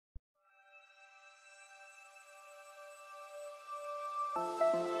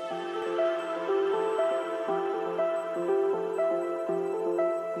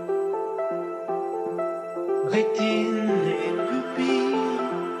rétine et pupille,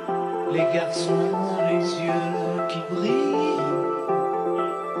 les garçons ont les yeux qui brillent.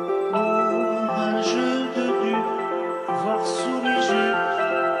 Pour un jeu de dupes, voir sous les jupes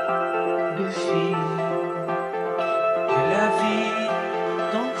des filles. Et la vie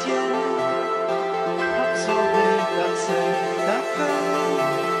entière, absorbée par cette affaire,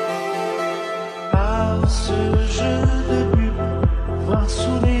 par ce jeu de dupes, voir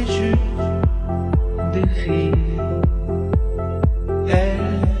sous les jupes des filles.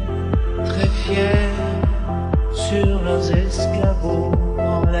 Elles, très fières, sur leurs escabeaux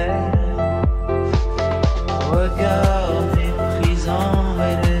en l'air, regard méprisant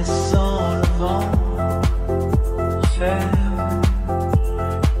et laissant le vent faire.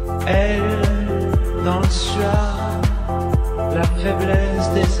 Elles, dans le soir, la faiblesse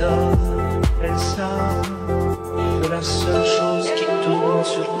des hommes, elles savent que la seule chose qui tourne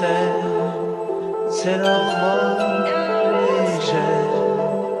sur terre, c'est leur robe légère.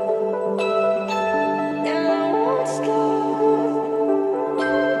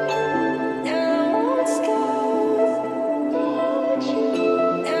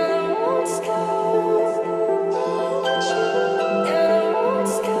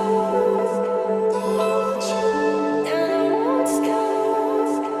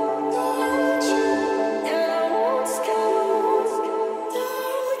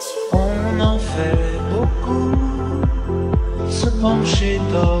 On en fait beaucoup, se pencher,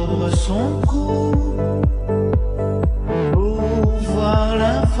 tordre son cou, pour voir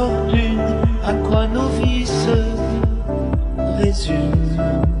l'infortune à quoi nos vies se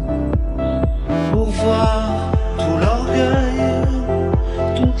résument, pour voir tout l'orgueil,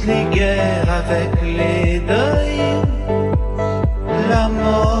 toutes les guerres avec les deuils, la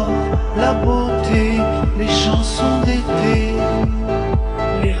mort, la beauté, les chansons d'été,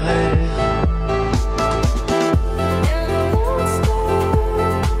 les rêves.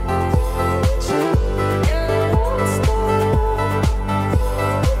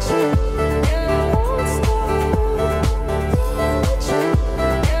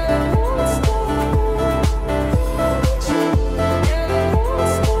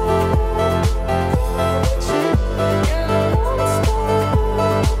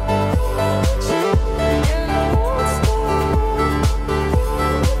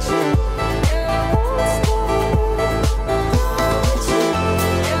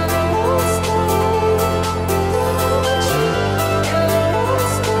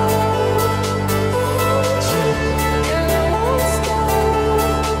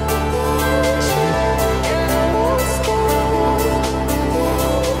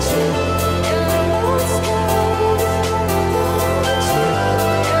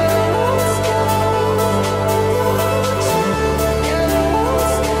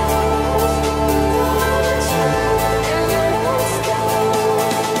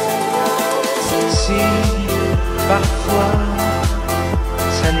 Parfois,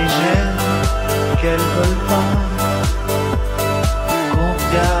 ça les gêne qu'elles veulent pas qu'on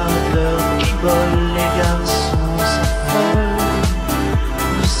regarde leur guibole, les garçons s'affolent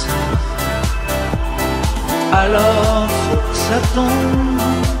de ça. Alors faut que ça tombe,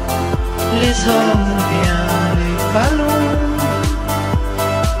 les hommes bien, les ballons,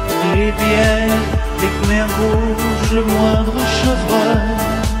 les bières, les khmers rouges, le moindre chevreuil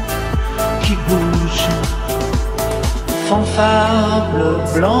qui bouge. Fanfare, bleu,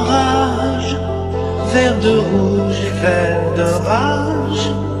 blanc, rage, vert de rouge et vert de rage.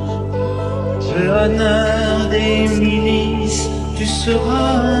 L'honneur des milices, tu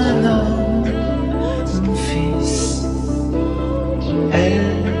seras un homme, mon fils.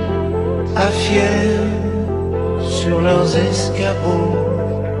 Elles, affières, sur leurs escabeaux,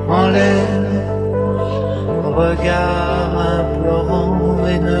 en l'air, regard implorant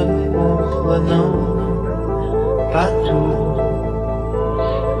et ne comprenant pas tout.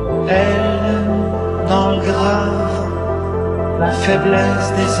 Elles, dans le grave, la faiblesse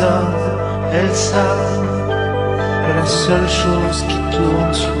des hommes, elles savent que la seule chose qui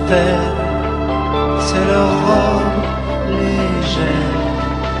tourne sur terre, c'est leur robe légère.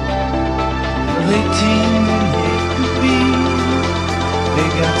 Rétine et pupille, les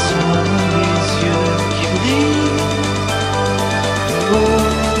garçons ont les yeux qui brillent. Pour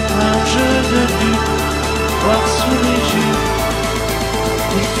un jeu de dupes, voir sous les jupes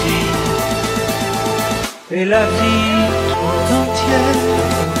des filles. Et la vie tout entière,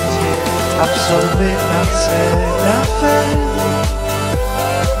 absorbée par cette affaire,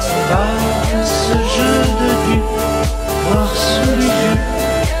 par ce jeu de dupes, voir sous les jupes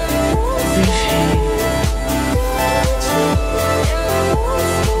des filles.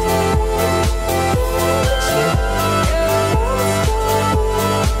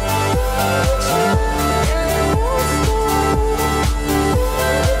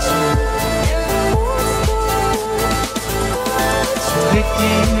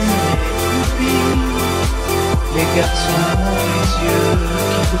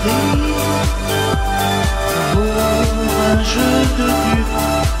 rire pour un jeu de dupes,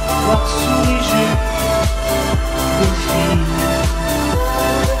 voir sous les jupes des filles.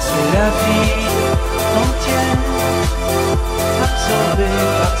 C'est la vie entière, absorbée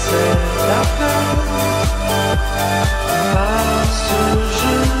par cette affaire.